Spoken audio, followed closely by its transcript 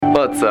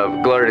What's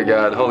up? Glory to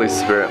God, Holy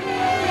Spirit.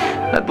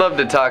 I'd love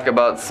to talk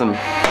about some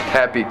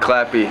happy,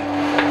 clappy,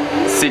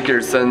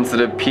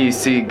 seeker-sensitive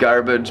PC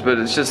garbage, but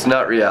it's just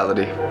not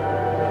reality.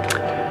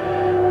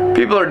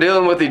 People are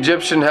dealing with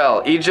Egyptian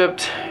hell.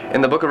 Egypt,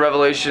 in the book of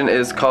Revelation,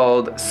 is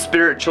called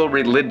spiritual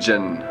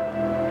religion.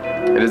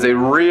 It is a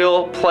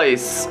real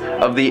place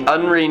of the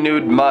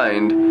unrenewed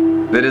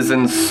mind that is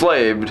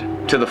enslaved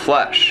to the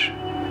flesh,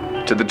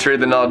 to the tree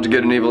of the knowledge of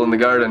good and evil in the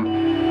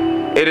garden.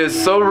 It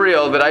is so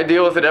real that I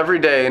deal with it every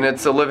day, and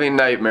it's a living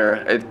nightmare.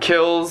 It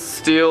kills,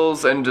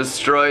 steals, and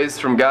destroys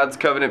from God's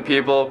covenant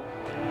people.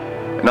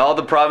 And all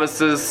the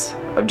promises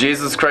of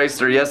Jesus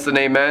Christ are yes and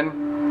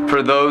amen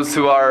for those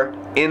who are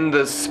in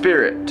the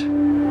Spirit.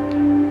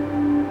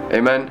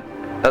 Amen?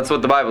 That's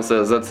what the Bible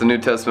says. That's the New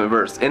Testament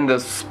verse. In the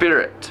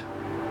Spirit.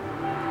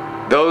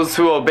 Those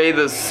who obey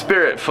the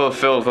Spirit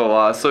fulfill the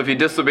law. So if you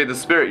disobey the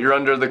Spirit, you're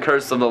under the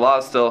curse of the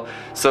law still.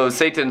 So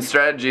Satan's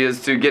strategy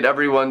is to get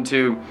everyone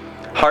to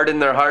harden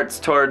their hearts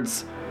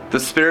towards the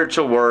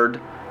spiritual word,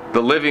 the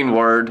living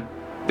word,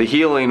 the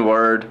healing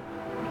word,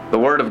 the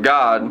word of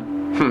God,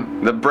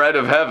 the bread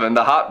of heaven,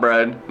 the hot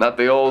bread, not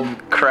the old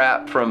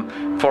crap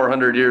from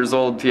 400 years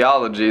old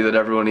theology that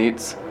everyone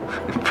eats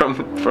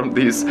from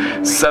these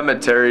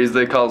cemeteries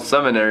they call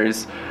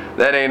seminaries.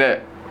 That ain't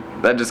it.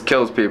 That just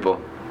kills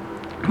people.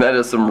 That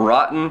is some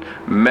rotten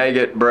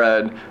maggot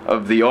bread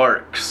of the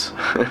orcs.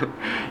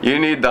 You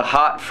need the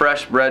hot,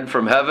 fresh bread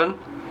from heaven.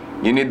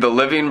 You need the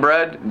living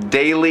bread,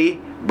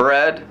 daily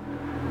bread.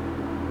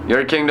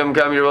 Your kingdom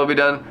come, your will be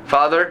done.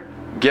 Father,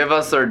 give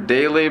us our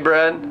daily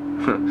bread.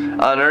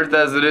 On earth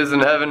as it is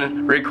in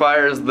heaven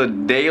requires the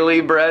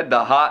daily bread,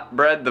 the hot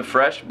bread, the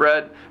fresh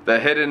bread, the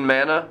hidden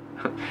manna.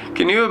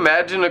 Can you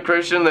imagine a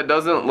Christian that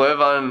doesn't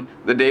live on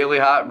the daily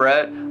hot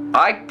bread?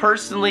 I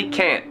personally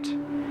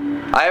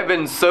can't. I have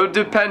been so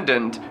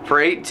dependent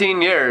for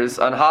 18 years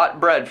on hot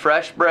bread,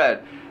 fresh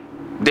bread,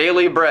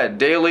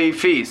 daily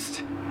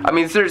feast. I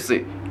mean,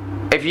 seriously.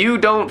 If you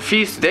don't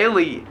feast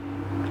daily,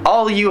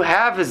 all you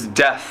have is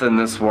death in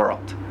this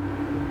world.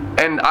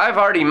 And I've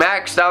already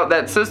maxed out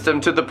that system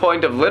to the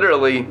point of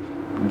literally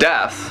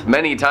death,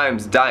 many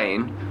times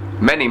dying.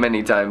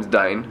 Many times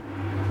dying.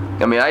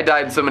 I mean, I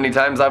died so many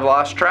times I've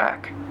lost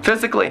track.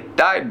 Physically,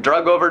 died,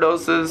 drug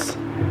overdoses.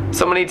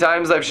 So many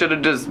times I should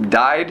have just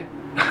died.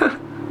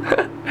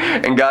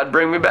 And God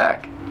bring me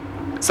back.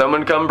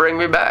 Someone come bring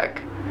me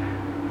back.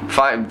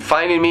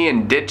 Finding me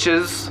in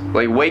ditches,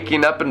 like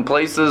waking up in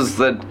places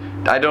that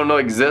I don't know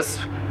exist,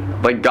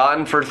 like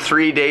gone for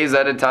 3 days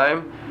at a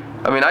time.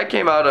 I mean, I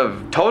came out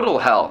of total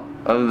hell,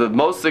 of the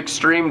most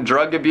extreme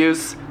drug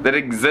abuse that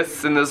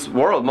exists in this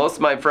world. Most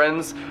of my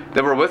friends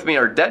that were with me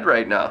are dead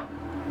right now.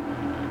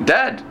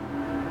 Dead.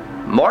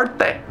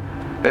 Morte.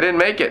 They didn't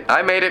make it.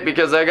 I made it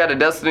because I got a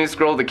destiny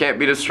scroll that can't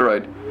be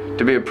destroyed.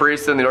 To be a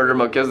priest in the order of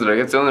Melchizedek.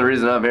 That's the only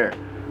reason I'm here.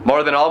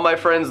 More than all my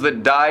friends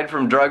that died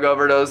from drug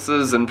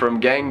overdoses and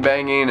from gang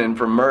banging and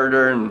from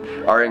murder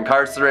and are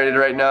incarcerated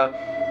right now.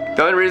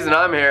 The only reason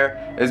I'm here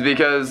is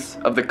because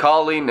of the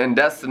calling and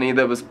destiny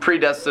that was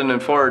predestined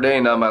and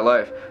foreordained on my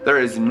life. There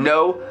is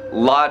no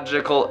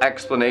logical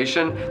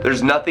explanation.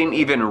 There's nothing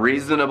even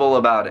reasonable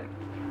about it.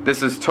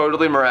 This is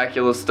totally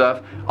miraculous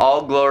stuff.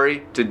 All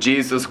glory to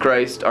Jesus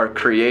Christ, our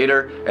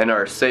Creator and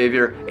our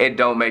Savior. It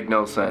don't make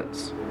no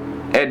sense.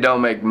 It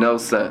don't make no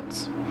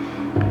sense.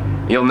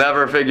 You'll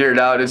never figure it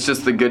out. It's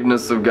just the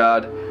goodness of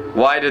God.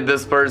 Why did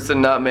this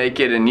person not make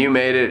it and you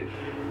made it?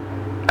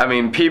 I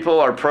mean, people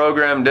are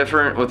programmed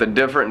different with a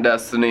different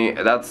destiny.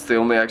 That's the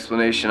only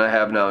explanation I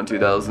have now in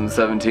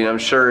 2017. I'm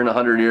sure in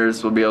 100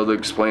 years we'll be able to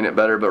explain it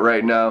better, but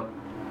right now,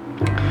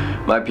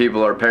 my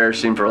people are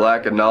perishing for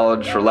lack of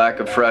knowledge, for lack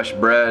of fresh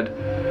bread.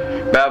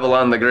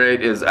 Babylon the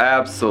Great is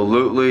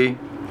absolutely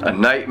a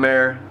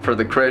nightmare for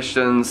the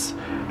Christians.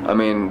 I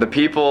mean, the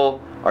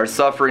people are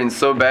suffering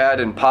so bad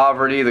in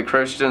poverty. The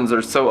Christians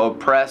are so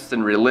oppressed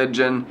in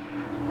religion.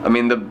 I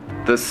mean,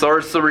 the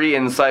sorcery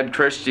inside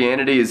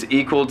Christianity is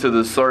equal to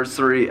the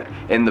sorcery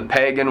in the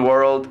pagan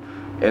world,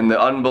 in the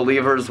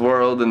unbelievers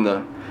world, in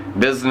the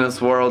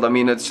business world. I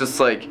mean, it's just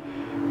like,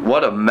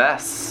 what a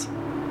mess.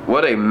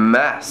 What a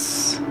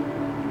mess.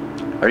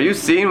 Are you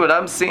seeing what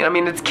I'm seeing? I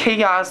mean, it's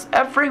chaos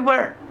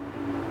everywhere.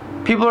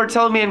 People are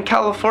telling me in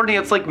California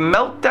it's like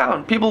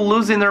meltdown. People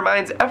losing their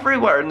minds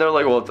everywhere. And they're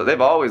like, well, they've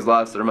always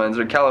lost their minds.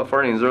 They're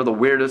Californians. They're the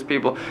weirdest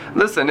people.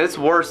 Listen, it's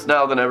worse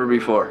now than ever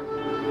before.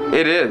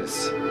 It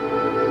is.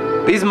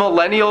 These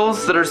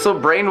millennials that are so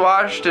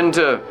brainwashed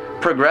into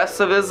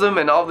progressivism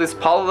and all this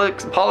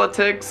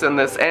politics and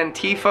this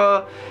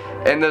Antifa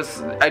and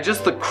this,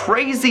 just the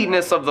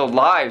craziness of the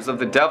lives of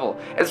the devil.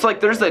 It's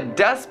like there's a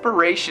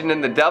desperation in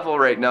the devil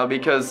right now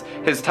because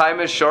his time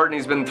is short and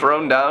he's been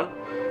thrown down.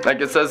 Like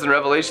it says in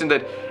Revelation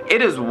that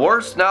it is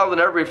worse now than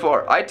ever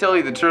before. I tell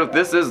you the truth,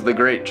 this is the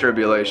great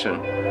tribulation.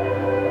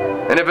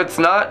 And if it's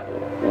not,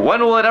 when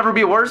will it ever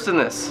be worse than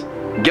this?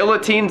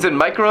 Guillotines and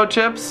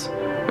microchips?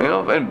 You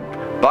know, and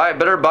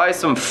better buy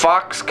some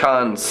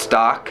Foxconn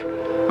stock.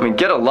 I mean,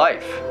 get a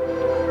life.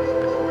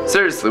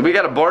 Seriously, we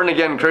got a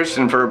born-again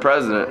Christian for a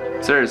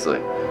president. Seriously.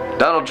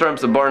 Donald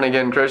Trump's a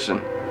born-again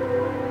Christian.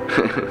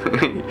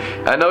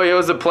 I know he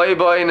was a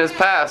playboy in his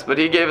past, but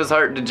he gave his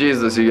heart to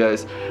Jesus, you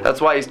guys.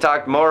 That's why he's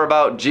talked more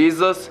about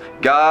Jesus,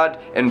 God,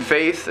 and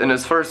faith in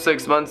his first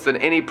 6 months than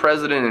any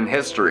president in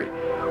history.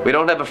 We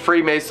don't have a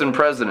Freemason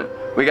president.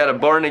 We got a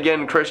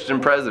born-again Christian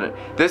president.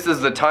 This is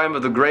the time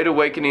of the great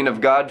awakening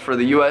of God for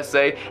the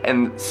USA,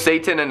 and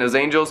Satan and his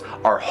angels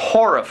are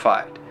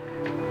horrified.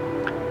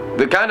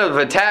 The kind of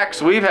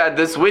attacks we've had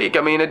this week,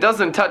 I mean, it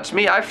doesn't touch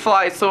me. I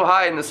fly so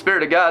high in the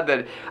Spirit of God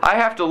that I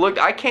have to look.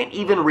 I can't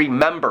even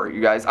remember,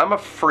 you guys. I'm a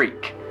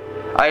freak.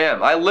 I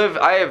am.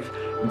 I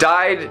have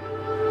died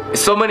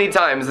so many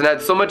times and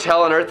had so much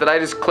hell on earth that I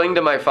just cling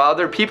to my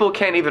Father. People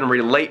can't even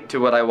relate to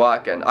what I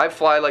walk in. I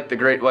fly like the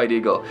great white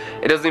eagle.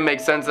 It doesn't even make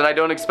sense, and I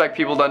don't expect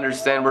people to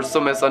understand. We're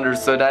so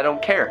misunderstood. I don't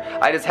care.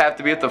 I just have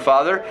to be with the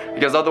Father,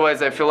 because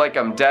otherwise I feel like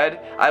I'm dead.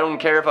 I don't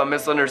care if I'm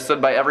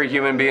misunderstood by every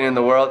human being in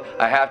the world.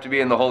 I have to be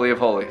in the Holy of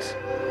Holies.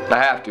 I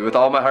have to, with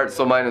all my heart,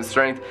 soul, mind, and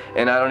strength.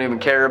 And I don't even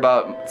care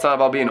about, it's not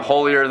about being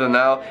holier than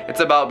thou. It's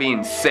about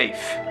being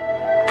safe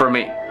for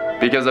me.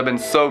 Because I've been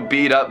so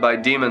beat up by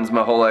demons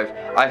my whole life,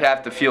 I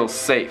have to feel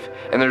safe.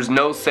 And there's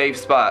no safe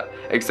spot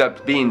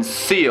except being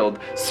sealed,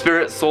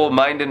 spirit, soul,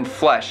 mind, and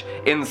flesh,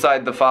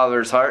 inside the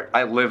Father's heart.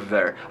 I live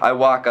there. I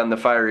walk on the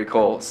fiery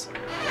coals.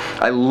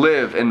 I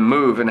live and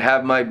move and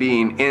have my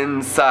being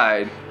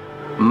inside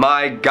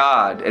my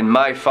God and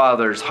my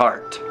Father's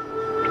heart.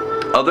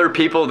 Other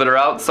people that are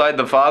outside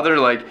the Father,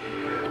 like,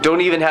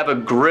 don't even have a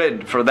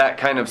grid for that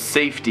kind of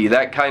safety,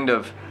 that kind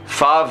of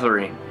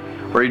fathering,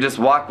 where you just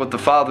walk with the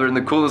Father in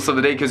the coolness of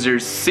the day because you're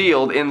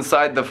sealed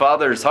inside the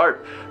Father's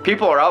heart.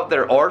 People are out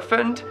there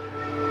orphaned,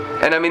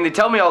 and I mean, they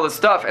tell me all this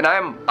stuff, and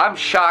I'm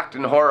shocked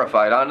and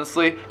horrified,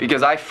 honestly,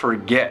 because I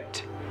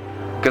forget.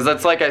 Because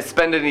that's like I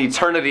spend an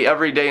eternity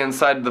every day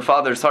inside the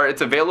Father's heart.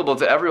 It's available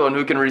to everyone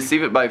who can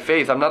receive it by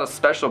faith. I'm not a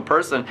special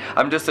person.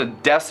 I'm just a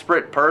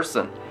desperate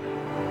person.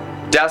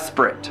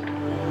 Desperate.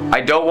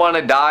 I don't want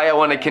to die. I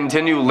want to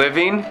continue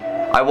living.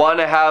 I want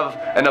to have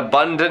an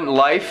abundant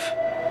life.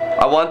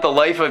 I want the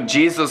life of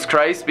Jesus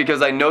Christ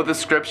because I know the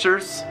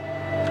scriptures.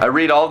 I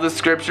read all the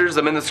scriptures.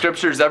 I'm in the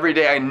scriptures every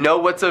day. I know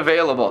what's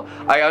available.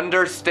 I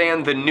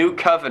understand the new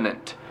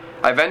covenant.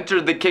 I've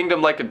entered the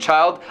kingdom like a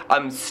child.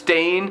 I'm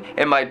staying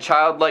in my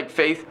childlike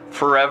faith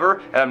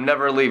forever, and I'm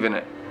never leaving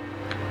it.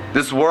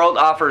 This world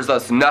offers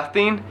us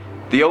nothing.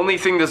 The only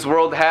thing this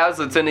world has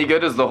that's any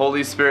good is the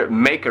Holy Spirit,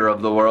 maker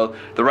of the world.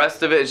 The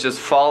rest of it is just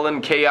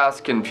fallen,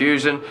 chaos,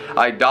 confusion,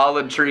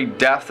 idolatry,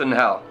 death, and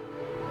hell.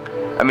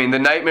 I mean, the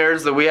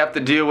nightmares that we have to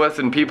deal with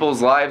in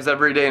people's lives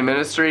every day in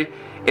ministry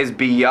is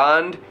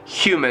beyond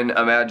human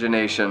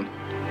imagination.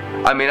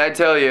 I mean, I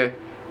tell you,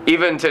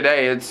 even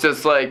today, it's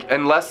just like,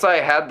 unless I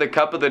had the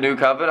cup of the new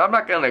covenant, I'm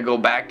not going to go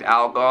back to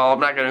alcohol. I'm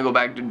not going to go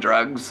back to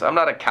drugs. I'm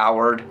not a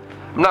coward.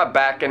 I'm not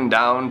backing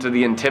down to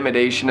the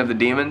intimidation of the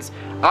demons.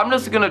 I'm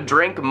just going to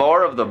drink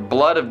more of the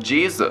blood of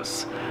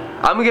Jesus.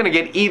 I'm going to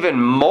get even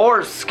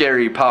more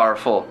scary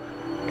powerful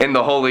in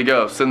the Holy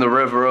Ghost, in the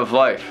river of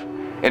life,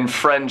 in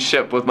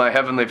friendship with my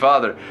Heavenly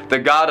Father. The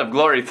God of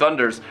glory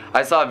thunders.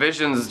 I saw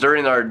visions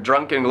during our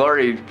drunken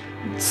glory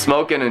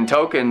smoking and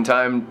token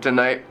time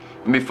tonight.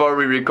 Before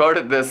we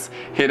recorded this,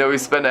 we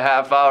spent a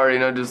half hour,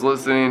 just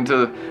listening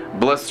to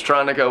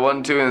Blisstronica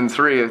 1, 2, and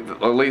 3,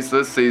 at least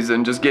this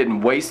season, just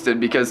getting wasted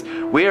because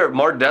we are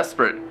more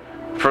desperate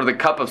for the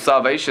cup of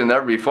salvation than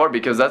ever before,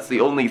 because that's the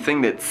only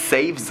thing that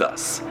saves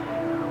us.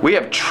 We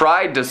have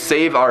tried to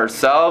save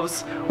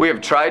ourselves. We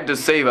have tried to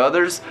save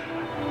others.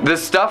 The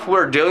stuff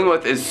we're dealing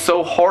with is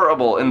so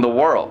horrible in the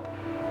world.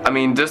 I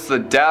mean, just the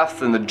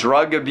death and the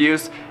drug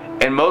abuse,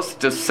 and most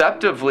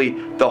deceptively,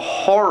 the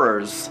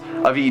horrors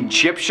of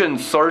Egyptian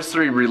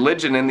sorcery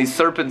religion and these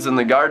serpents in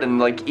the garden.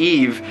 Like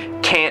Eve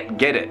can't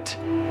get it.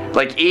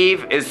 Like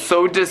Eve is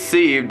so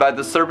deceived by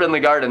the serpent in the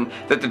garden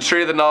that the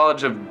tree of the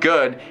knowledge of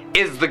good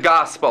is the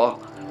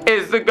gospel.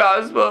 Is the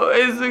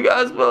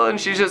gospel, and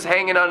she's just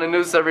hanging on a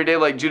noose every day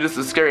like Judas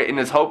Iscariot, and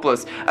is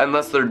hopeless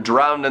unless they're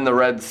drowned in the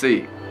Red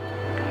Sea.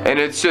 And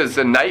it's just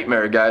a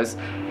nightmare, guys.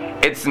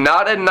 It's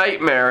not a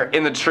nightmare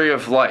in the tree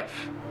of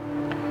life.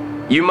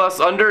 You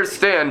must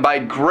understand, by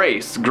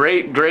grace,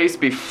 great grace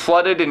be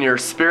flooded in your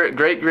spirit,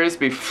 great grace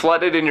be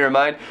flooded in your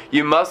mind.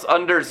 You must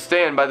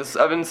understand, by the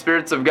 7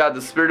 spirits of God,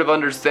 the spirit of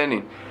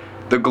understanding,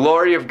 the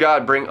glory of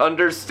God, bring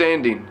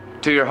understanding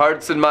to your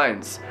hearts and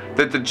minds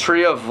that the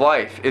tree of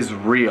life is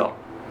real.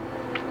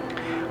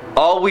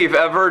 All we've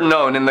ever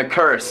known in the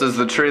curse is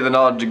the tree of the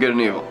knowledge of good and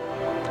evil.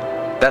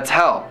 That's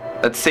hell.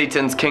 That's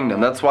Satan's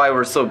kingdom. That's why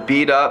we're so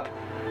beat up.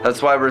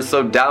 That's why we're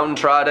so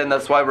downtrodden.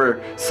 That's why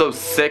we're so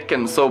sick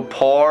and so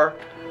poor.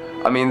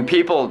 I mean,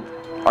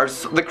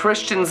 the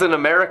Christians in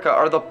America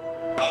are the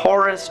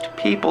poorest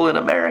people in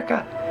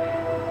America.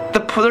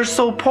 They're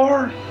so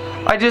poor.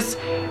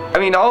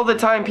 All the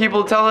time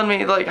people telling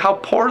me like how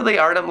poor they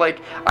are, and I'm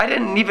like, I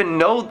didn't even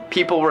know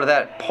people were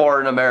that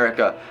poor in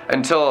America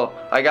until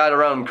I got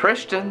around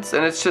Christians.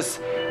 And it's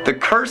just, the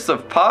curse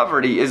of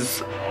poverty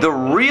is the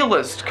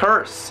realest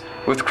curse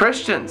with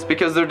Christians,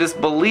 because they're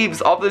just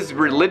believes all these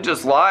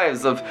religious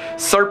lies of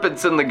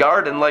serpents in the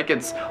garden, like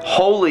it's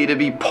holy to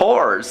be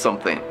poor or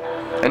something.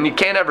 and you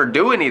can't ever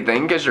do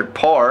anything because you're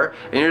poor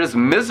and you're just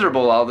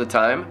miserable all the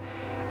time,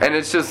 and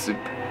it's just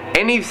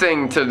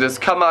anything to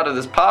just come out of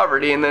this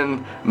poverty, and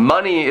then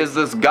money is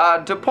this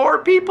god to poor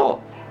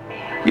people.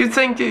 You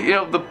think,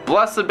 the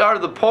blessed are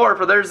the poor,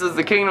 for theirs is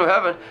the kingdom of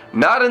heaven.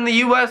 Not in the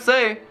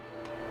USA,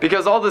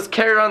 because all this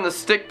carrot on the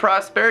stick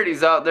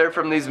prosperity's out there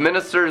from these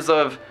ministers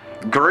of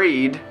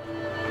greed.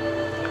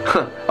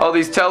 All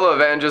these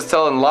televangelists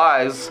telling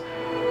lies,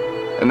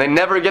 and they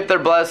never get their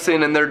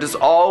blessing, and they're just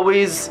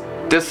always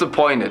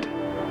disappointed.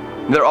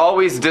 They're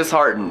always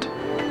disheartened.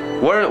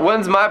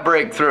 When's my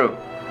breakthrough?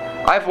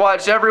 I've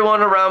watched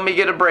everyone around me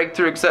get a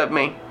breakthrough except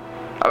me.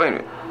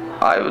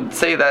 I would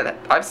say that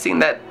I've seen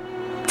that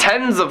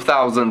tens of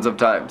thousands of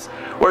times,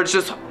 where it's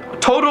just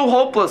total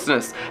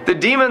hopelessness. The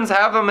demons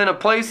have them in a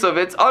place of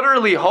it's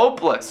utterly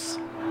hopeless.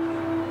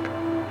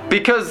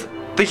 Because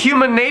the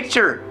human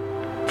nature,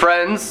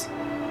 friends,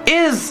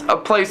 is a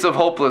place of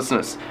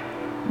hopelessness.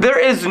 There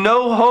is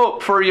no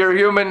hope for your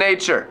human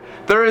nature.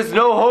 There is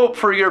no hope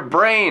for your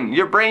brain.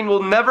 Your brain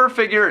will never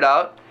figure it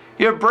out.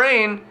 Your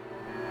brain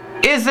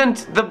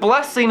isn't the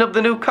blessing of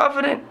the new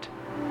covenant.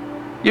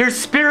 Your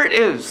spirit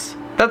is.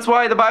 That's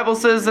why the Bible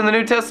says in the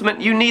New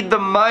Testament, you need the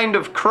mind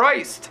of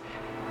Christ.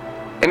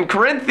 In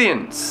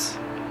Corinthians,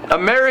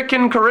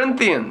 American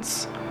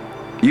Corinthians,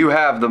 you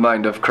have the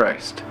mind of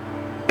Christ.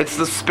 It's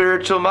the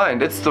spiritual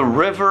mind. It's the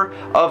river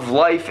of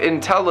life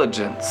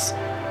intelligence.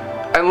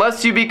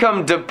 Unless you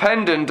become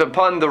dependent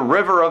upon the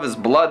river of his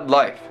blood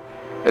life.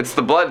 It's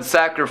the blood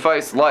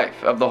sacrifice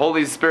life of the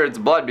Holy Spirit's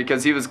blood,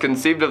 because he was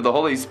conceived of the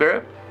Holy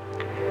Spirit.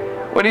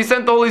 When he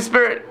sent the Holy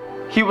Spirit,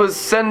 he was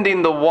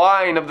sending the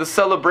wine of the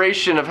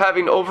celebration of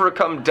having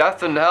overcome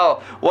death and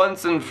hell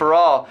once and for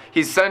all.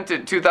 He sent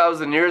it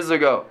 2,000 years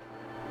ago.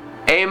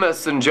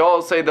 Amos and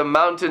Joel say the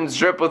mountains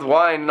drip with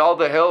wine and all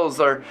the hills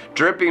are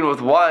dripping with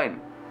wine.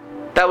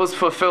 That was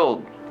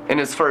fulfilled in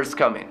his first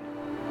coming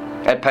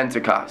at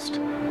Pentecost.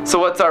 So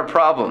what's our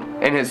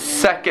problem? In his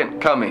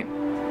second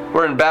coming,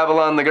 we're in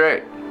Babylon the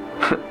Great.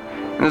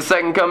 In the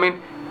second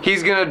coming,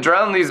 he's going to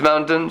drown these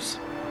mountains,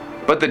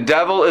 but the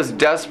devil is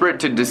desperate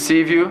to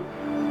deceive you.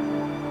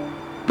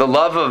 The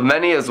love of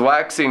many is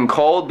waxing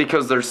cold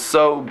because they're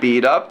so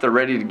beat up, they're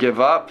ready to give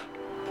up.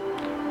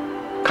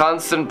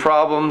 Constant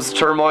problems,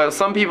 turmoil.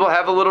 Some people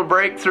have a little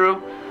breakthrough,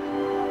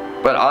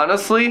 but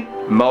honestly,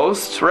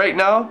 most right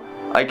now,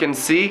 I can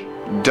see,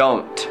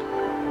 don't.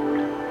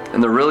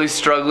 And they're really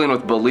struggling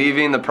with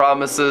believing the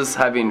promises,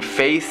 having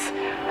faith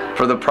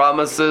for the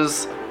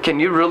promises. Can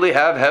you really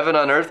have heaven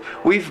on earth?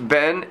 We've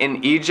been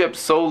in Egypt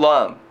so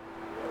long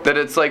that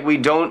it's like we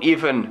don't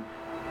even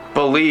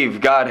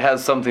believe God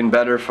has something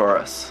better for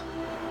us.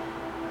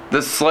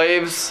 The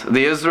slaves,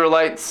 the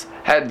Israelites,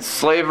 had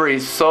slavery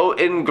so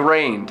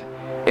ingrained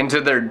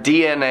into their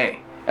DNA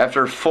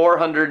after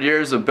 400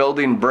 years of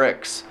building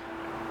bricks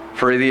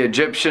for the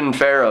Egyptian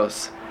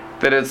pharaohs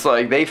that it's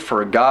like they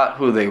forgot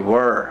who they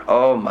were.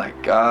 Oh my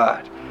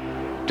God.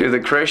 Do the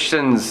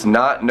Christians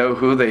not know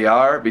who they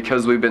are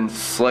because we've been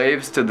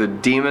slaves to the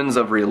demons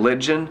of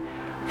religion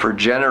for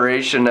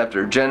generation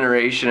after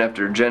generation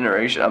after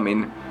generation? I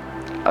mean,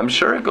 I'm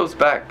sure it goes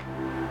back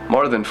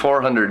more than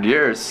 400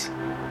 years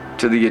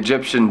to the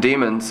Egyptian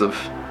demons of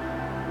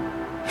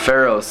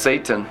Pharaoh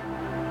Satan.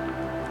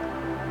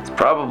 It's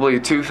probably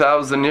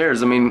 2,000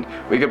 years. I mean,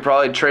 we could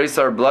probably trace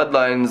our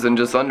bloodlines and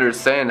just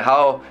understand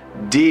how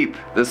deep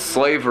this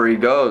slavery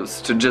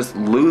goes to just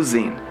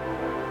losing.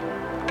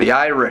 The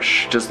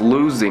Irish just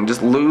losing. Don't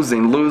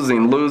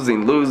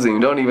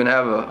even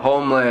have a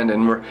homeland,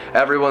 and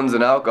everyone's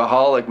an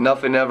alcoholic.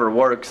 Nothing ever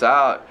works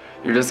out.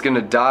 You're just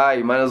gonna die.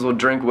 You might as well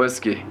drink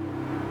whiskey.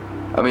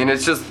 I mean,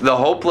 it's just the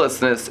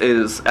hopelessness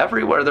is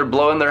everywhere. They're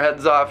blowing their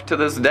heads off to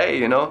this day,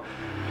 you know?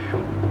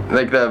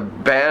 Like the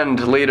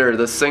band leader,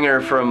 the singer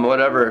from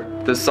whatever,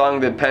 the song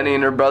that Penny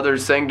and her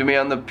brothers sang to me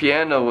on the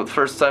piano the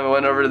first time I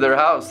went over to their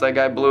house. That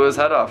guy blew his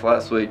head off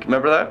last week.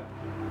 Remember that?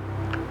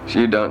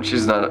 You don't.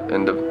 She's not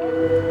into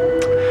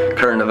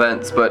current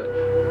events. But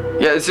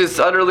yeah, it's just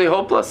utterly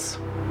hopeless.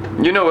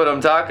 You know what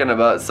I'm talking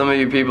about. Some of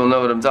you people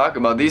know what I'm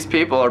talking about. These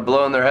people are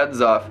blowing their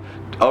heads off,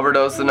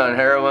 overdosing on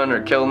heroin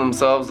or killing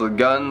themselves with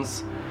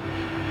guns.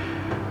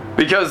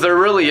 Because there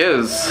really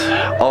is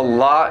a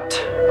lot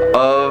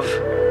of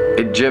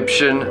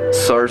Egyptian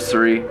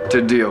sorcery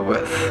to deal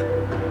with.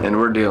 And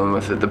we're dealing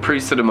with it. The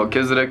priesthood of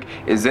Melchizedek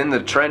is in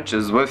the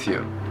trenches with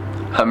you.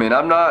 I mean,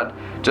 I'm not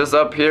just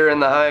up here in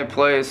the high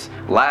place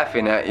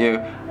laughing at you.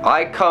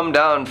 I come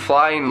down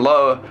flying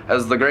low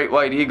as the great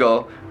white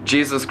eagle.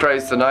 Jesus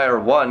Christ and I are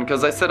one,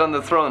 because I sit on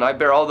the throne. I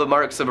bear all the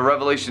marks of a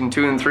Revelation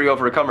 2 and 3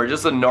 overcomer,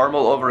 just a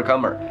normal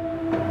overcomer.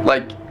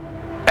 Like,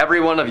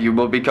 every one of you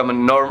will become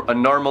a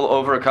normal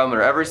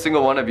overcomer. Every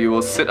single one of you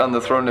will sit on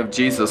the throne of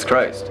Jesus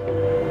Christ.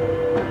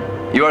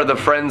 You are the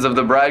friends of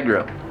the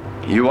bridegroom.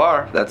 You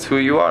are. That's who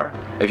you are.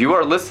 If you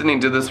are listening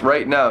to this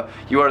right now,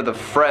 you are the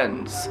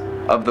friends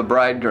of the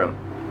bridegroom.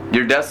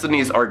 Your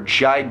destinies are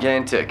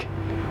gigantic.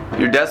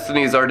 Your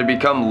destinies are to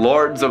become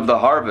lords of the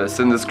harvest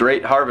in this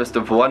great harvest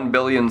of 1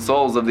 billion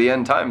souls of the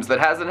end times that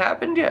hasn't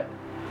happened yet.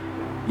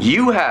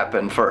 You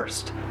happen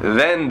first,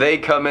 then they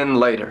come in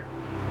later.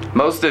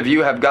 Most of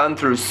you have gone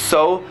through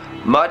so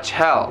much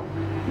hell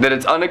that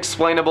it's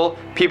unexplainable.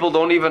 People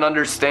don't even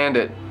understand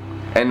it,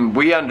 and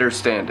we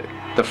understand it.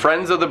 The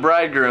friends of the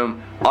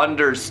bridegroom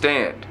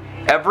understand.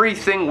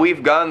 Everything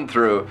we've gone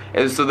through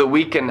is so that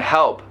we can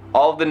help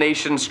all the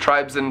nations,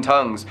 tribes, and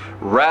tongues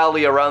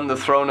rally around the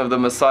throne of the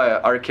Messiah,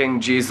 our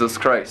King Jesus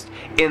Christ,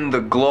 in the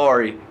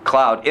glory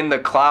cloud, in the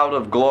cloud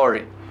of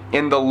glory,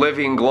 in the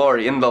living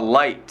glory, in the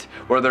light,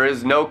 where there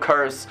is no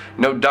curse,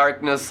 no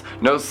darkness,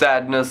 no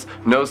sadness,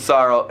 no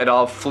sorrow. It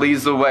all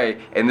flees away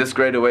in this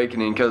great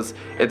awakening, because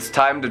it's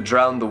time to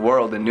drown the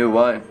world in new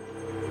wine.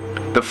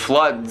 The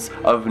floods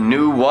of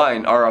new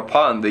wine are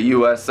upon the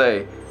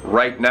USA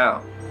right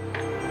now.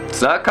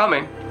 It's not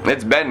coming.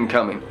 It's been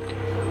coming.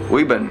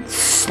 We've been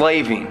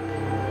slaving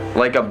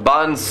like a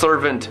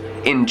bondservant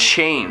in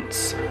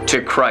chains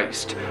to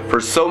Christ for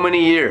so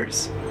many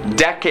years,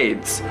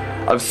 decades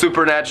of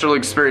supernatural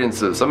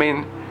experiences. I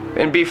mean,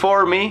 and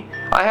before me,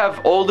 I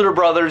have older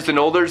brothers and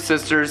older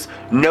sisters,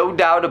 no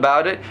doubt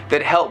about it,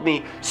 that helped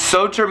me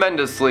so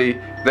tremendously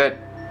that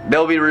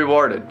they'll be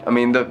rewarded. I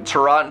mean, the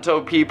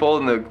Toronto people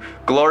and the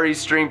Glory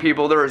Stream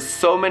people, there are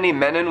so many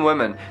men and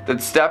women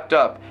that stepped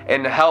up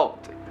and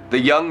helped the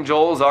young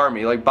Joel's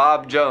army, like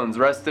Bob Jones,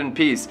 rest in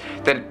peace,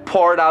 that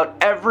poured out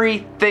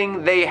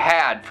everything they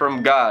had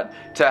from God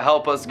to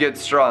help us get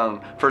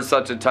strong for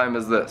such a time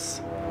as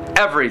this.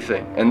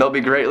 Everything. And they'll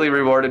be greatly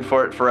rewarded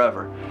for it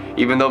forever.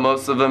 Even though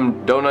most of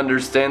them don't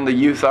understand the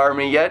youth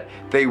army yet,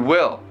 they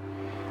will.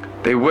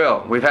 They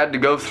will. We've had to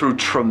go through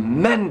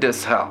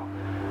tremendous hell.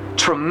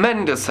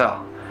 Tremendous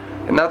hell.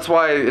 And that's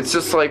why it's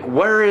just like,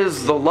 where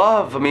is the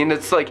love? I mean,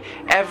 it's like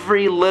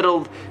every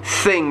little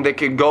thing that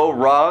could go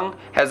wrong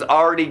has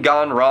already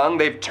gone wrong.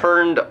 They've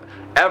turned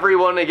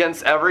everyone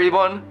against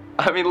everyone.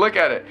 I mean, look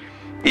at it.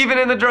 Even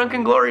in the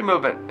Drunken Glory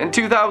movement in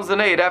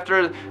 2008,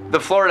 after the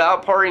Florida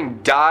outpouring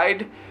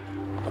died,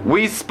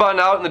 we spun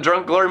out in the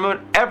Drunken Glory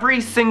movement.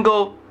 Every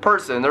single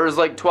person, there was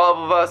like 12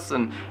 of us,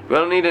 and we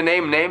don't need to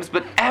name names,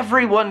 but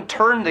everyone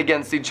turned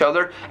against each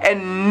other,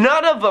 and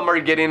none of them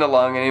are getting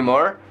along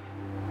anymore.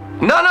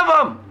 None of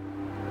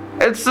them.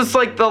 It's just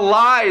like the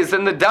lies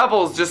and the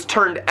devils just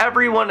turned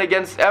everyone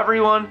against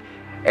everyone,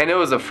 and it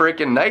was a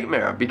freaking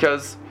nightmare,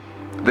 because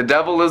the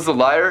devil is a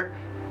liar,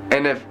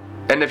 and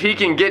if he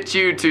can get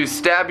you to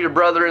stab your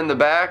brother in the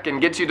back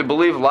and get you to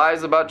believe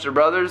lies about your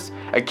brothers,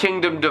 a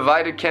kingdom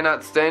divided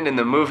cannot stand, and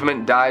the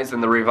movement dies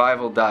and the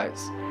revival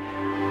dies.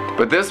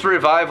 But this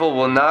revival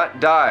will not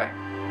die.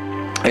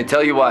 I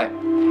tell you why.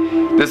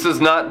 This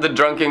is not the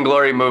Drunken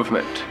Glory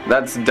movement.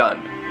 That's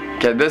done.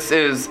 Okay, this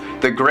is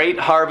the great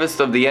harvest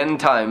of the end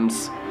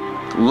times,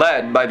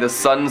 led by the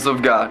sons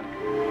of God.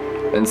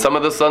 And some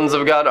of the sons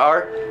of God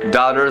are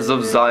daughters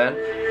of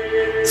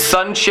Zion.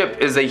 Sonship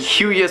is a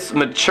huious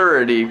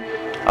maturity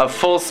of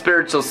full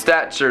spiritual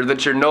stature,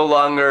 that you're no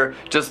longer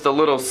just a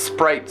little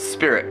sprite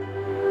spirit.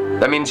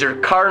 That means your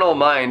carnal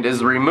mind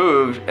is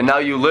removed, and now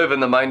you live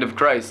in the mind of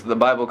Christ. The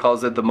Bible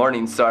calls it the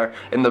morning star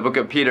in the book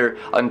of Peter,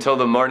 until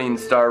the morning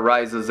star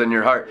rises in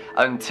your heart,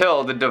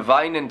 until the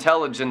divine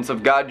intelligence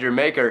of God your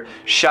Maker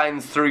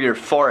shines through your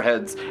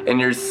foreheads, and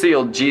you're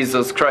sealed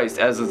Jesus Christ,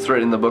 as it's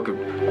written in the book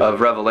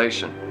of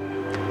Revelation.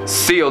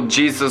 Sealed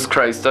Jesus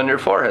Christ on your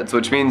foreheads,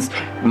 which means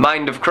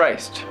mind of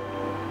Christ.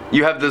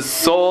 You have the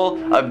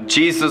soul of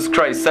Jesus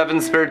Christ, 7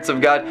 spirits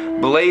of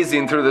God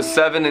blazing through the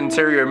 7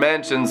 interior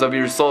mansions of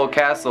your soul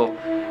castle.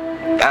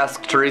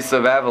 Ask Teresa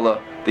of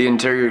Avila, the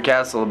interior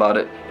castle, about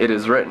it. It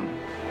is written.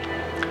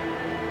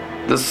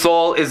 The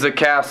soul is a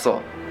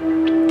castle,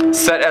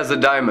 set as a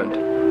diamond,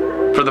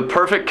 for the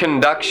perfect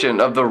conduction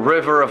of the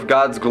river of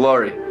God's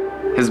glory,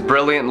 His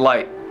brilliant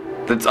light.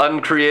 That's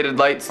uncreated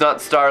light. It's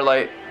not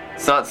starlight.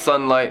 It's not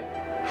sunlight.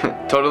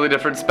 Totally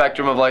different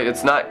spectrum of light.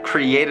 It's not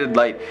created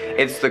light.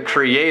 It's the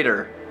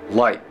Creator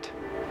light.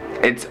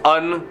 It's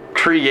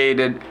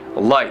uncreated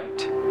light.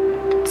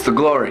 It's the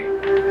glory.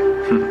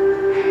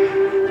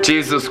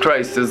 Jesus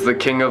Christ is the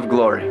King of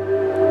glory.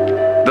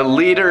 The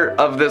leader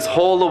of this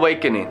whole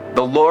awakening,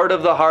 the Lord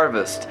of the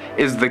harvest,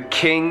 is the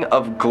King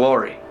of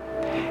glory.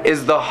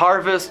 Is the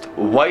harvest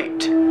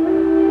white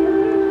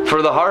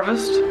for the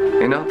harvest?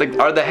 You know,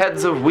 are the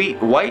heads of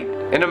wheat white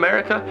in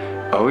America?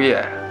 Oh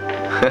yeah.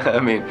 I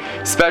mean,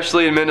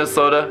 especially in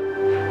Minnesota.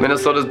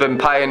 Minnesota's been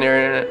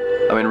pioneering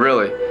it. I mean,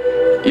 really.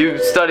 You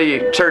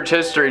study church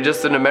history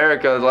just in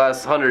America the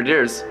last 100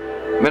 years.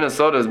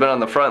 Minnesota has been on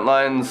the front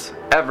lines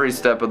every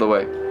step of the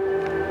way.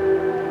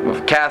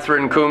 With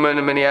Catherine Kuhlman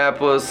in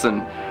Minneapolis,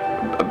 and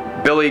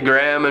Billy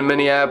Graham in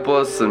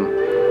Minneapolis, and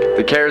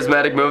the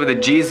charismatic movement,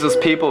 the Jesus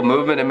People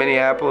movement in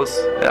Minneapolis.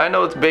 I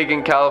know it's big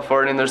in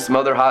California, and there's some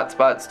other hot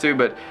spots too,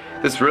 but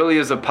this really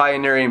is a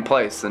pioneering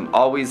place, and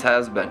always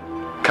has been.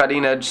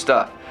 Cutting edge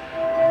stuff.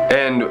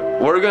 And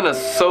we're gonna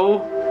so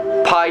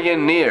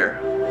pioneer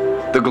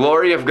the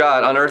glory of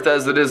God on earth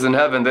as it is in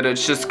heaven, that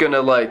it's just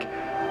gonna like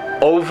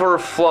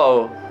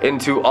overflow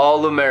into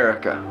all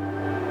America.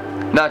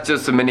 Not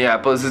just in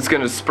Minneapolis, it's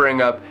gonna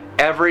spring up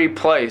every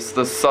place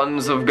the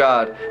sons of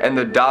God and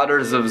the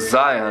daughters of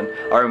Zion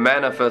are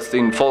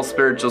manifesting full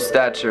spiritual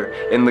stature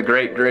in the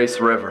great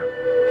grace river.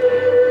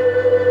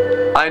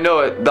 I know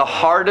it. The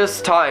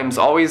hardest times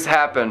always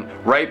happen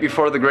right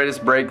before the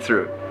greatest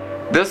breakthrough.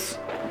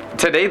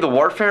 Today, the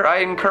warfare I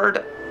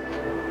incurred,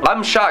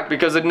 I'm shocked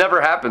because it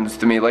never happens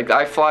to me. Like,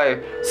 I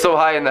fly so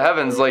high in the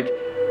heavens, like,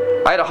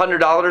 I had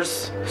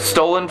 $100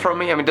 stolen from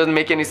me. I mean, it doesn't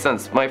make any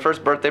sense. My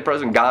first birthday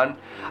present, gone.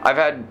 I've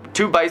had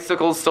 2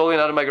 bicycles stolen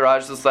out of my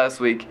garage this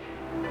last week.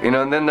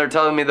 And then they're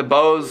telling me the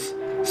Bose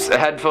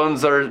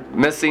headphones are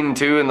missing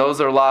too, and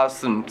those are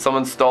lost, and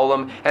someone stole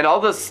them. And all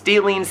this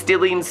stealing,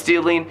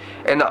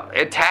 and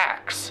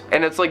attacks.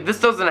 And it's like, this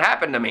doesn't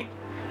happen to me.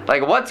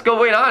 Like, what's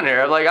going on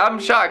here? Like, I'm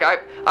shocked.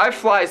 I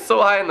fly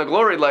so high in the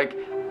glory, like,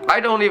 I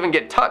don't even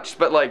get touched,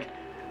 but like,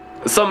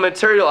 some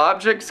material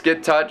objects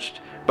get touched,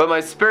 but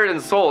my spirit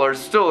and soul are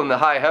still in the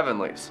high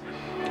heavenlies.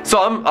 So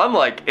I'm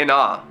like in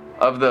awe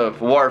of the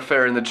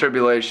warfare and the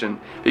tribulation,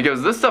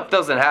 because this stuff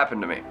doesn't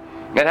happen to me.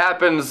 It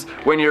happens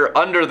when you're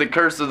under the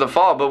curse of the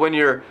fall, but when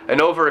you're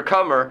an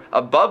overcomer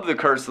above the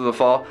curse of the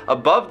fall,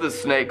 above the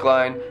snake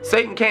line,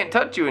 Satan can't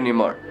touch you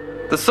anymore.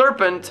 The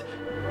serpent,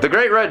 the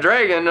great red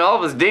dragon, and all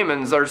of his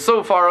demons are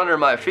so far under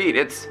my feet,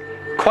 it's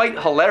quite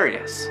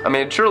hilarious. I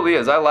mean, it truly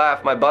is. I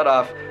laugh my butt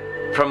off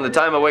from the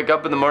time I wake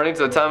up in the morning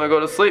to the time I go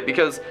to sleep,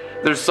 because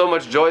there's so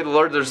much joy in the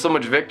Lord, there's so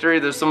much victory,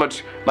 there's so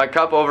much, my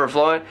cup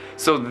overflowing.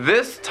 So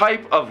this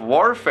type of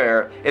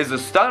warfare is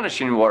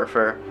astonishing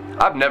warfare.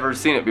 I've never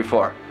seen it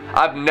before.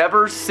 I've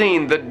never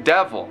seen the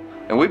devil,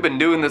 and we've been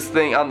doing this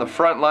thing on the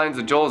front lines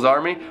of Joel's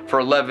army for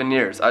 11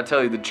 years. I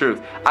tell you the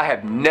truth. I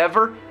have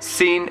never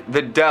seen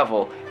the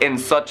devil in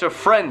such a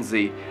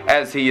frenzy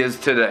as he is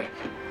today.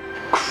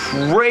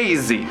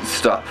 Crazy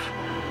stuff.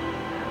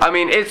 I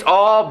mean, it's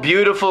all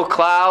beautiful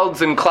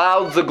clouds and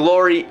clouds of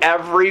glory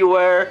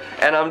everywhere,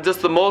 and I'm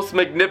just the most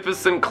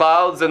magnificent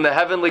clouds in the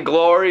heavenly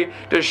glory,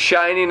 just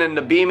shining in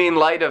the beaming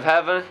light of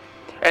heaven.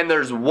 And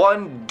there's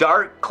one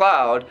dark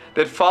cloud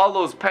that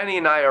follows Penny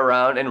and I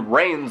around and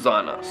rains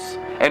on us,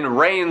 and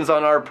rains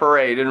on our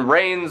parade, and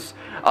rains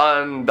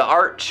on the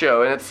art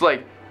show. And it's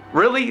like,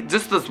 really?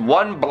 Just this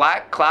one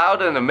black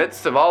cloud in the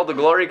midst of all the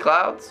glory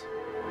clouds?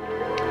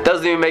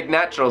 Doesn't even make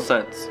natural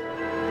sense.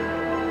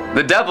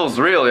 The devil's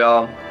real,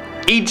 y'all.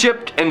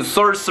 Egypt and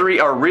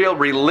sorcery are real.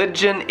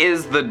 Religion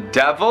is the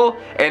devil,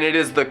 and it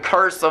is the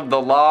curse of the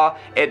law.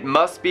 It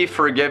must be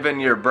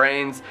forgiven, your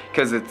brains,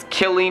 because it's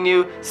killing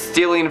you,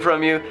 stealing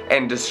from you,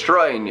 and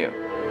destroying you.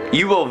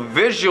 You will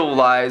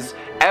visualize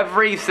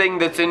everything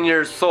that's in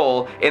your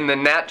soul in the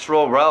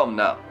natural realm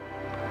now.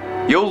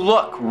 You'll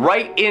look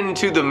right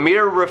into the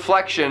mirror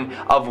reflection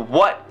of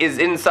what is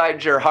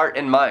inside your heart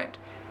and mind,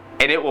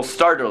 and it will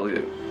startle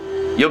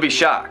you. You'll be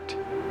shocked.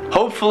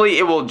 Hopefully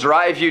it will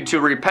drive you to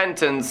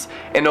repentance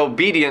and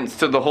obedience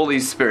to the Holy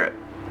Spirit.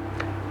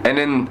 And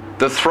in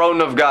the throne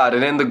of God,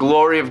 and in the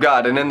glory of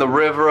God, and in the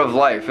river of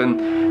life,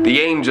 and the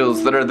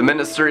angels that are the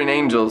ministering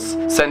angels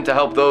sent to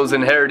help those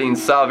inheriting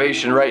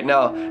salvation right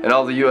now in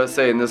all the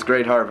USA in this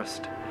great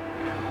harvest.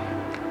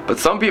 But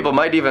some people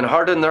might even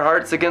harden their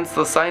hearts against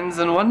the signs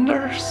and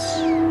wonders.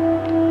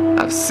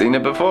 I've seen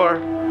it before.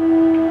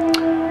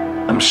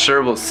 I'm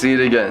sure we'll see it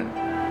again.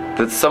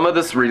 That some of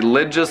this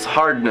religious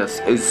hardness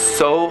is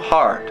so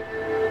hard.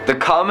 The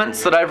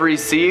comments that I've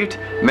received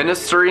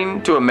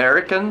ministering to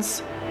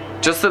Americans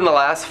just in the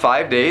last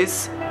 5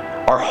 days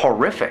are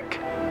horrific.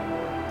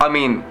 I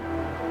mean,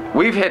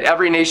 we've hit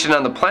every nation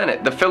on the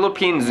planet. The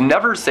Philippines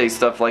never say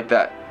stuff like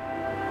that.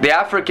 The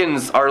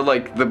Africans are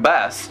like the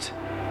best.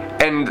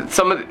 And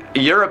some of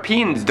the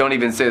Europeans don't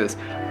even say this.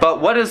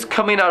 But what is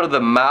coming out of the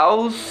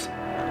mouths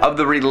of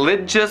the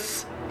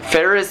religious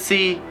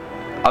Pharisee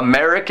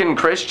American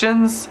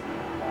Christians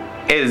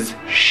is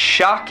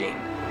shocking,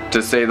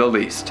 to say the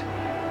least.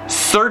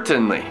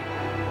 Certainly,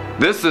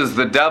 this is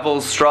the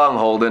devil's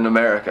stronghold in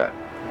America.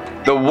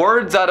 The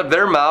words out of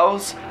their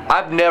mouths,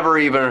 I've never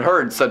even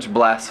heard such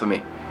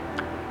blasphemy.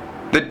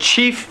 The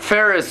chief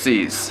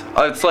Pharisees,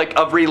 it's like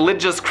of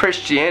religious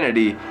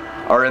Christianity,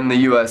 are in the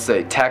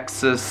USA.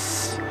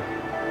 Texas,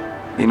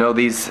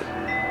 these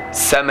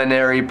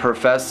seminary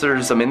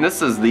professors. I mean,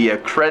 this is the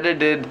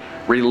accredited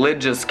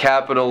religious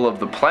capital of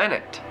the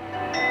planet.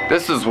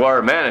 This is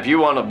where, man, if you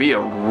want to be a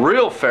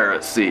real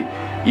Pharisee,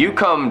 you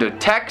come to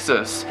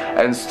Texas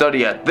and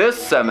study at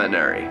this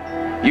seminary.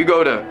 You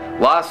go to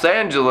Los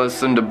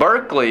Angeles and to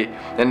Berkeley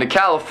and to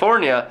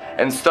California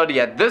and study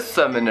at this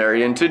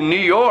seminary, and to New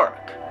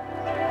York.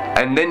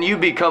 And then you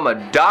become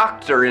a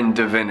doctor in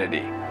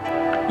divinity.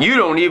 You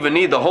don't even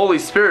need the Holy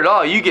Spirit at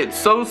all. You get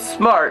so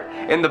smart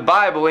in the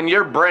Bible in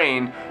your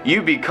brain,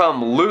 you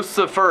become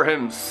Lucifer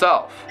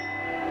himself.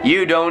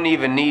 You don't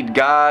even need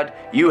God.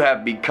 You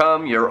have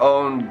become your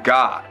own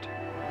God.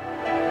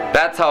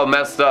 That's how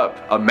messed up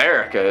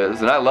America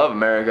is. And I love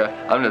America.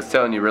 I'm just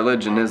telling you,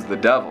 religion is the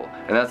devil.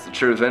 And that's the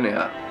truth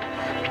anyhow.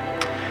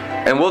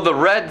 And will the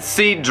Red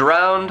Sea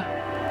drown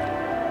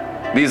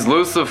these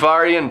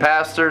Luciferian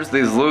pastors,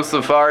 these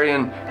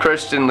Luciferian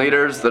Christian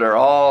leaders that are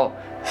all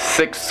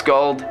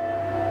thick-skulled?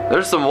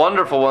 There's some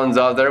wonderful ones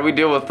out there. We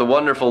deal with the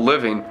wonderful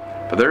living,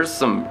 but there's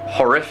some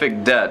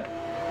horrific dead.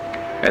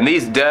 And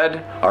these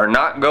dead are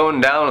not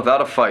going down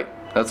without a fight.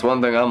 That's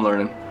one thing I'm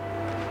learning.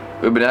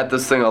 We've been at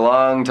this thing a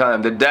long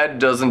time. The dead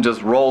doesn't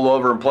just roll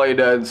over and play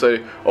dead and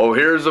say, oh,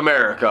 here's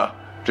America.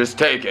 Just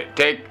take it.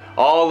 Take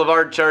all of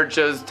our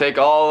churches. Take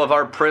all of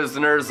our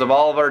prisoners of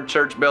all of our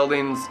church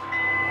buildings.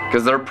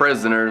 Because they're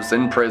prisoners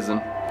in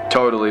prison.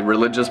 Totally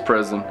religious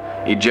prison.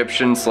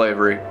 Egyptian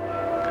slavery.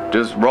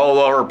 Just roll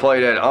over,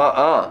 play dead.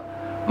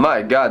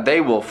 My God,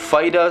 they will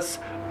fight us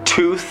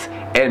tooth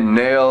and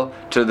nail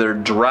to their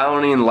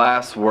drowning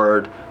last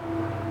word,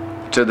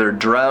 to their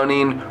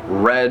drowning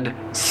Red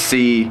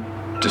Sea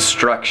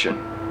destruction.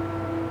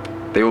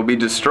 They will be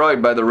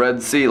destroyed by the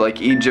Red Sea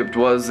like Egypt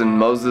was in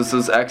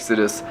Moses'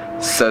 Exodus,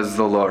 says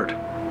the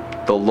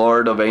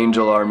Lord of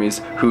angel armies,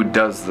 who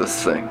does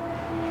this thing.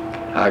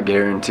 I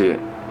guarantee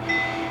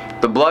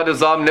it. The blood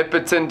is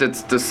omnipotent,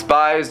 it's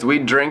despised, we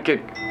drink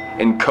it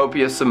in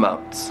copious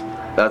amounts.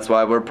 That's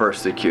why we're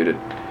persecuted.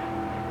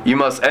 You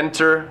must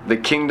enter the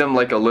kingdom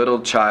like a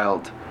little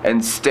child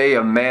and stay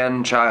a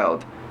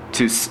man-child,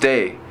 to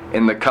stay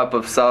in the cup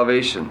of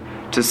salvation,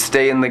 to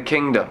stay in the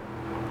kingdom.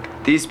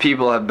 These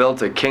people have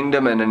built a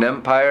kingdom and an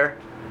empire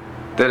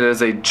that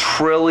is $1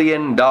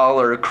 trillion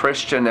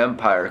Christian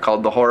empire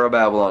called the Whore of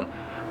Babylon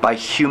by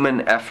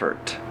human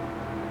effort,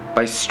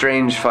 by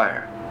strange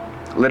fire,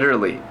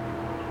 literally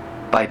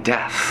by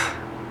death.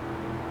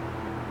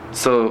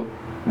 So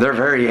they're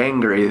very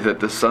angry that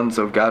the sons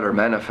of God are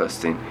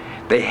manifesting.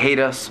 They hate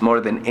us more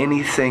than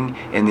anything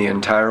in the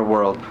entire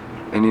world.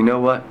 And you know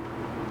what?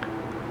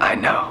 I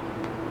know.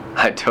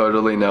 I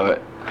totally know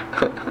it.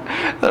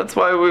 That's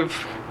why we've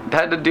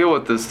had to deal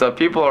with this stuff.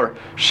 People are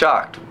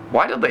shocked.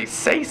 Why do they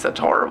say such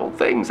horrible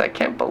things? I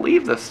can't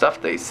believe the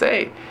stuff they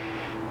say.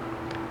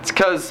 It's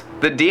because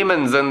the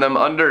demons in them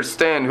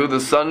understand who the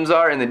sons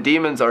are, and the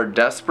demons are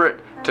desperate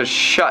to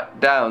shut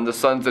down the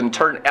sons and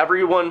turn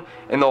everyone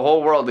in the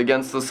whole world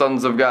against the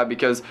sons of God.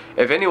 Because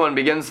if anyone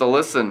begins to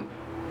listen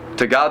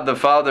to God the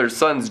Father's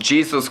sons,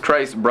 Jesus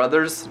Christ's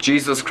brothers,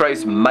 Jesus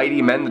Christ's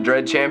mighty men, the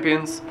dread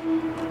champions,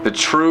 the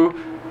true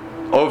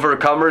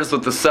overcomers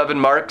with the 7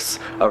 marks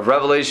of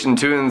Revelation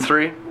 2 and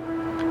 3,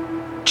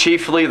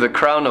 chiefly the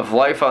crown of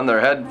life on their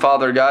head,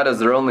 Father God as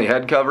their only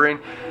head covering.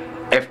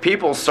 If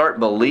people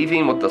start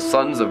believing what the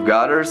sons of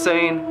God are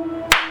saying,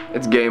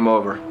 it's game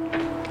over.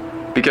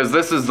 Because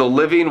this is the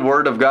living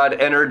word of God,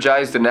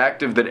 energized and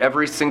active, that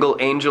every single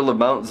angel of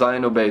Mount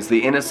Zion obeys.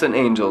 The innocent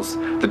angels,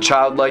 the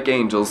childlike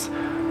angels,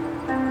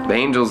 the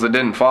angels that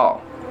didn't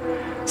fall.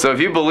 So if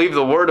you believe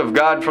the word of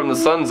God from the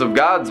sons of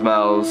God's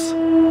mouths,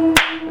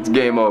 it's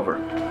game over.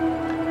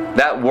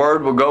 That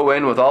word will go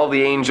in with all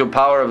the angel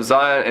power of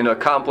Zion and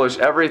accomplish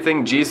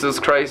everything Jesus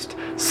Christ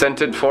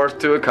sent it forth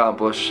to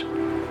accomplish.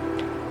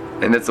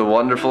 And it's a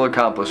wonderful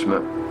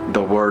accomplishment,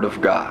 the word of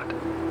God.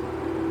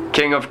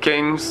 King of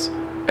kings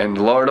and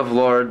Lord of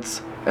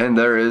lords, and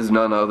there is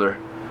none other.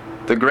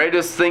 The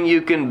greatest thing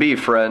you can be,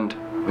 friend,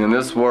 in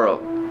this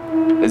world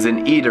is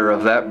an eater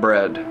of that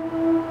bread.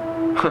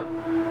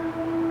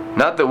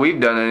 Not that we've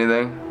done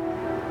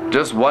anything.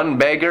 Just one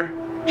beggar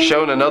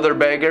shown another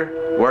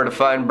beggar where to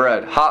find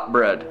bread. Hot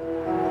bread.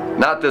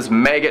 Not this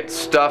maggot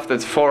stuff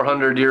that's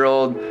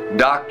 400-year-old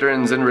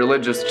doctrines in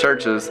religious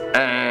churches.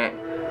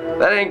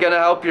 That ain't going to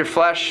help your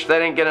flesh.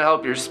 That ain't going to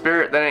help your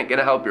spirit. That ain't going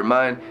to help your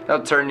mind.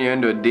 That'll turn you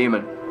into a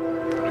demon.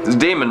 It's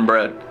demon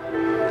bread.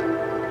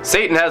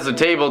 Satan has a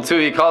table too.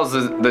 He calls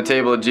the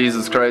table of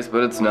Jesus Christ,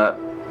 but it's not.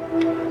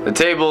 The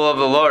table of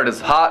the Lord is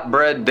hot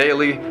bread,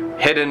 daily,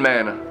 hidden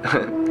manna.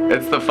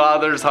 It's the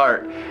Father's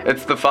heart.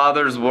 It's the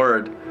Father's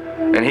word.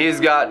 And He's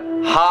got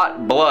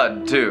hot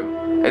blood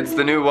too. It's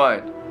the new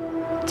wine.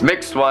 It's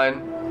mixed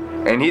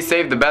wine. And He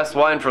saved the best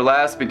wine for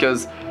last,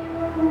 because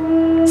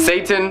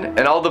Satan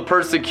and all the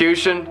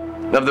persecution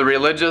of the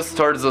religious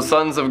towards the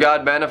sons of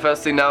God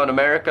manifesting now in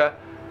America,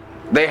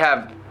 they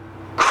have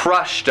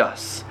crushed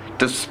us,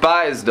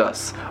 despised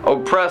us,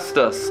 oppressed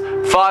us,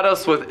 fought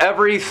us with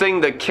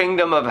everything the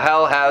kingdom of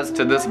hell has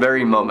to this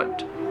very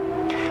moment,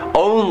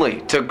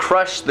 only to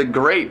crush the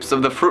grapes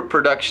of the fruit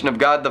production of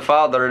God the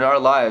Father in our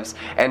lives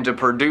and to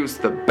produce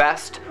the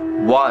best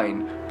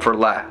wine for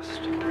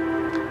last.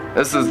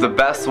 This is the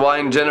best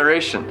wine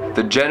generation,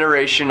 the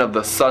generation of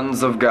the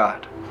sons of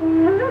God.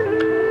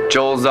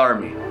 Joel's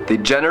army, the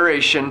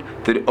generation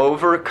that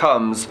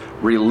overcomes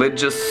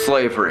religious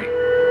slavery.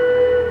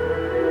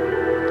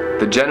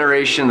 The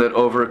generation that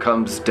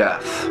overcomes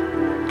death,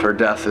 for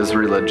death is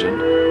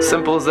religion.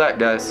 Simple as that,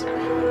 guys.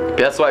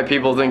 That's why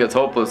people think it's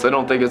hopeless. They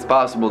don't think it's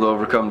possible to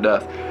overcome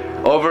death.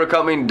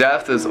 Overcoming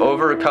death is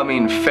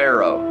overcoming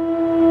Pharaoh,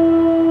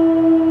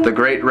 the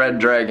great red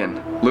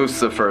dragon,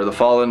 Lucifer, the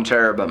fallen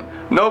cherubim.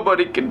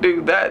 Nobody can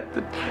do that.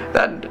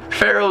 That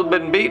Pharaoh's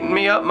been beating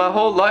me up my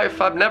whole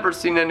life. I've never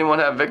seen anyone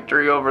have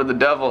victory over the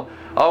devil.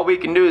 All we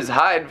can do is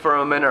hide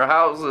from him in our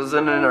houses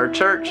and in our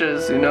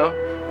churches, you know.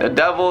 The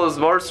devil is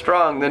more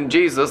strong than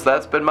Jesus.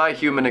 That's been my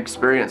human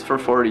experience for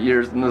 40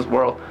 years in this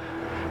world.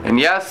 And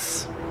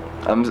yes,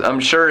 I'm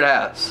sure it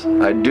has.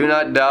 I do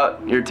not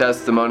doubt your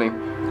testimony.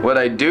 What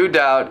I do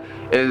doubt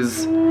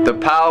is the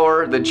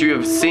power that you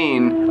have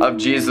seen of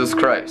Jesus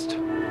Christ.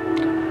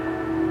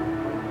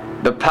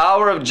 The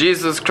power of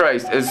Jesus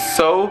Christ is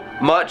so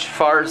much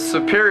far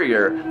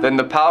superior than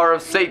the power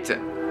of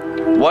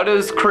Satan. What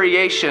is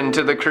creation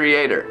to the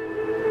Creator?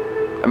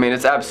 I mean,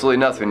 it's absolutely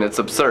nothing. It's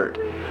absurd.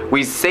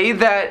 We say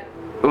that,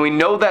 and we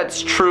know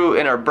that's true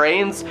in our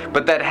brains,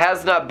 but that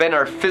has not been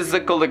our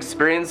physical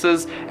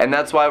experiences, and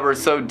that's why we're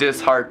so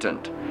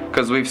disheartened,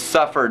 because we've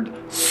suffered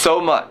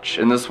so much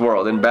in this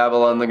world, in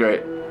Babylon the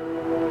Great.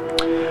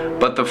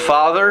 But the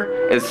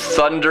Father is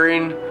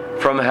thundering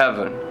from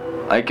heaven.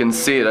 I can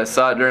see it. I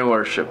saw it during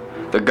worship.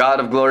 The God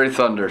of glory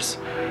thunders.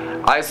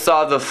 I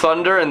saw the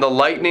thunder and the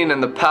lightning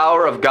and the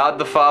power of God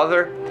the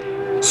Father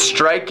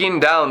striking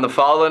down the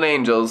fallen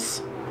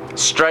angels,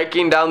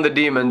 striking down the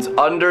demons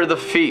under the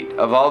feet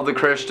of all the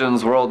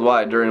Christians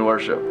worldwide during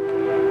worship.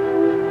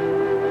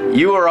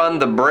 You are on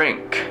the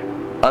brink,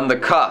 on the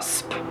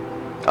cusp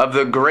of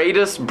the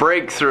greatest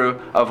breakthrough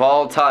of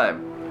all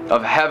time,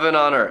 of heaven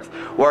on earth,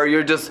 where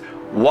you just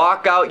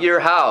walk out your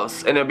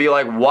house and it'll be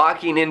like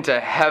walking into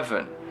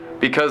heaven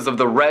because of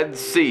the Red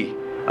Sea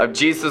of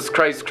Jesus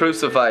Christ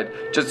crucified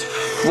just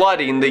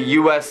flooding the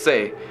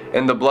USA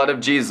in the blood of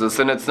Jesus.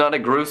 And it's not a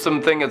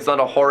gruesome thing, it's not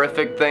a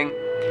horrific thing.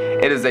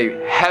 It is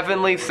a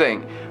heavenly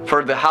thing,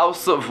 for the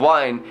house of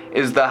wine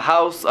is the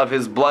house of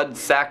his blood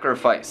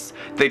sacrifice.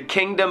 The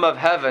kingdom of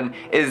heaven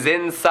is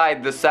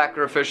inside the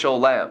sacrificial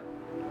lamb.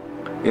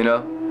 You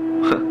know?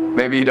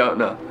 Maybe you don't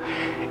know.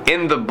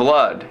 In the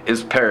blood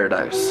is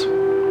paradise.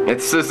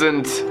 This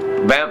isn't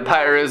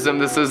vampirism,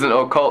 this isn't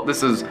occult,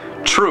 this is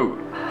true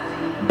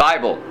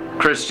Bible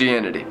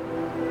Christianity.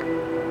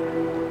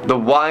 The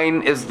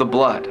wine is the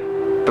blood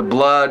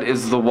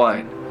is the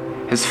wine.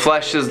 His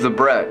flesh is the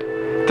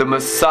bread. The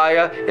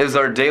Messiah is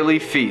our daily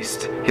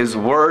feast. His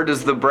word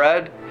is the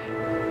bread.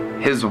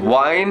 His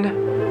wine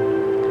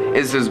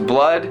is his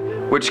blood,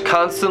 which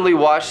constantly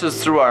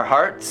washes through our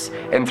hearts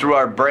and through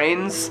our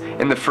brains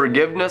in the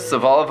forgiveness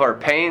of all of our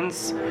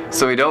pains,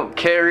 so we don't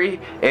carry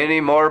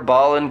any more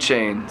ball and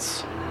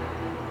chains.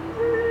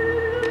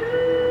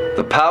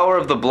 The power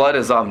of the blood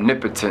is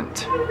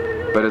omnipotent,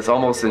 but it's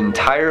almost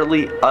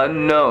entirely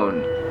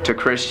unknown to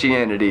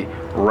Christianity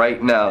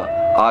right now,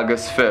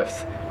 August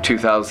 5th,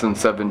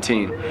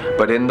 2017.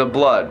 But in the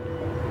blood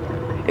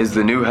is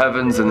the new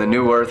heavens and the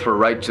new earth where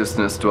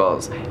righteousness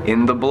dwells.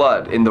 In the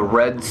blood, in the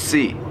Red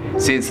Sea.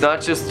 See, it's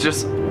not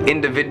just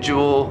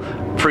individual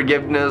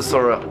forgiveness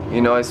or,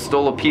 I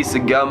stole a piece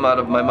of gum out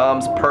of my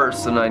mom's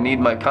purse and I need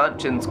my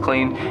conscience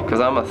clean because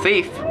I'm a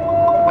thief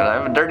and I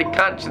have a dirty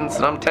conscience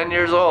and I'm 10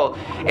 years old.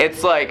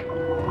 It's like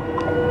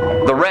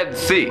the Red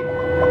Sea.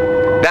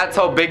 That's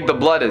how big the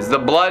blood is. The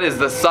blood is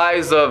the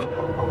size of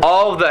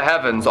all of the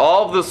heavens,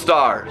 all of the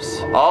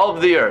stars, all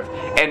of the earth,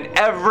 and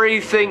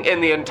everything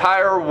in the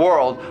entire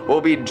world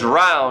will be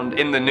drowned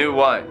in the new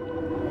wine.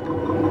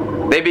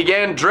 They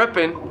began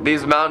dripping,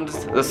 these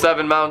mountains, the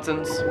 7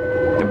 mountains,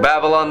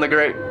 Babylon the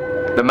Great,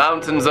 the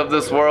mountains of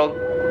this world,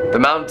 the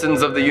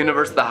mountains of the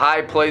universe, the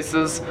high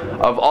places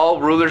of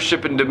all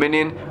rulership and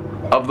dominion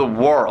of the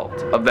world,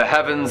 of the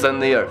heavens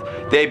and the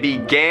earth. They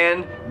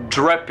began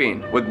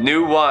dripping with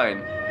new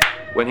wine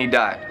when he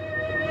died.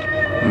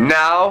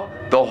 Now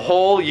the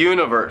whole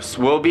universe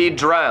will be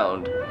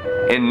drowned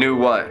in new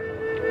wine.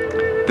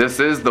 This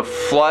is the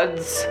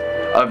floods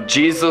of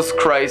Jesus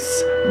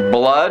Christ's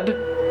blood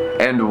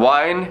and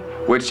wine,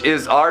 which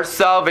is our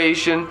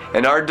salvation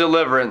and our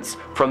deliverance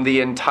from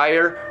the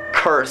entire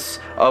curse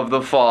of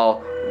the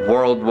fall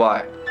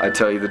worldwide. I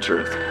tell you the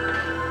truth.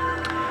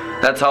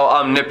 That's how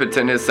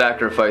omnipotent his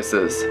sacrifice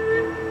is.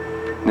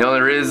 The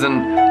only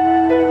reason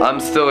I'm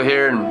still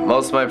here and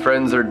most of my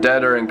friends are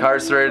dead or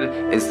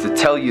incarcerated is to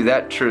tell you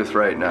that truth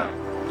right now.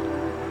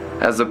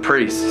 As a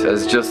priest,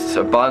 as just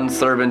a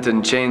bondservant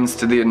in chains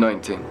to the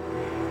anointing.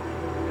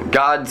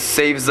 God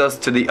saves us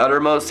to the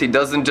uttermost. He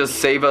doesn't just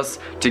save us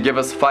to give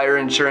us fire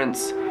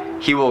insurance.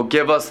 He will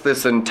give us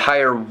this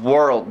entire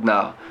world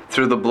now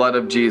through the blood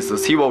of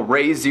Jesus. He will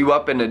raise you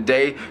up in a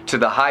day to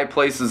the high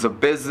places of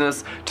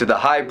business, to the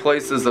high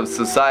places of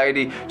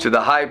society, to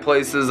the high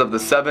places of the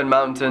 7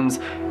 mountains.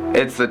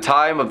 It's the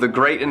time of the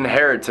great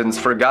inheritance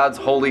for God's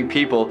holy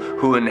people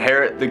who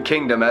inherit the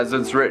kingdom as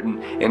it's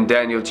written in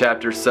Daniel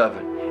chapter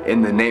 7.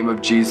 In the name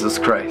of Jesus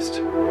Christ.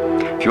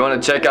 If you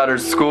want to check out our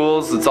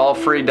schools, it's all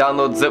free.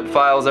 Download zip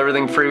files,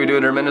 everything free we do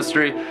in our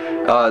ministry.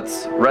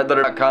 It's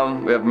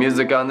redletter.com. We have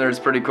music on there. It's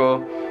pretty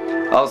cool.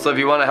 Also, if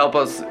you want to help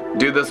us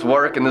do this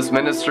work in this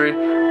ministry,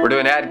 we're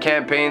doing ad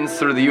campaigns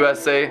through the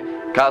USA.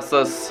 Costs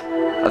us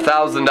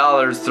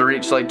 $1,000 to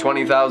reach like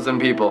 20,000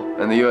 people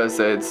in the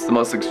USA. It's the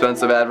most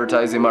expensive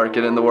advertising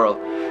market in the world.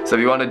 So if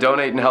you want to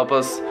donate and help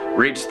us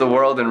reach the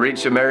world and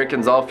reach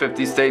Americans, all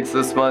 50 states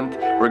this month,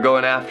 we're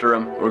going after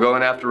them. We're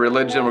going after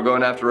religion. We're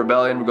going after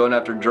rebellion. We're going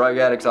after drug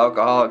addicts,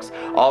 alcoholics,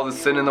 all the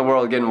sin in the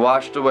world getting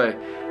washed away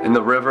in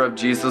the river of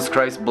Jesus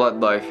Christ's blood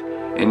life.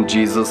 In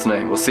Jesus'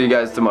 name. We'll see you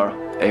guys tomorrow.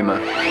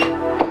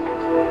 Amen.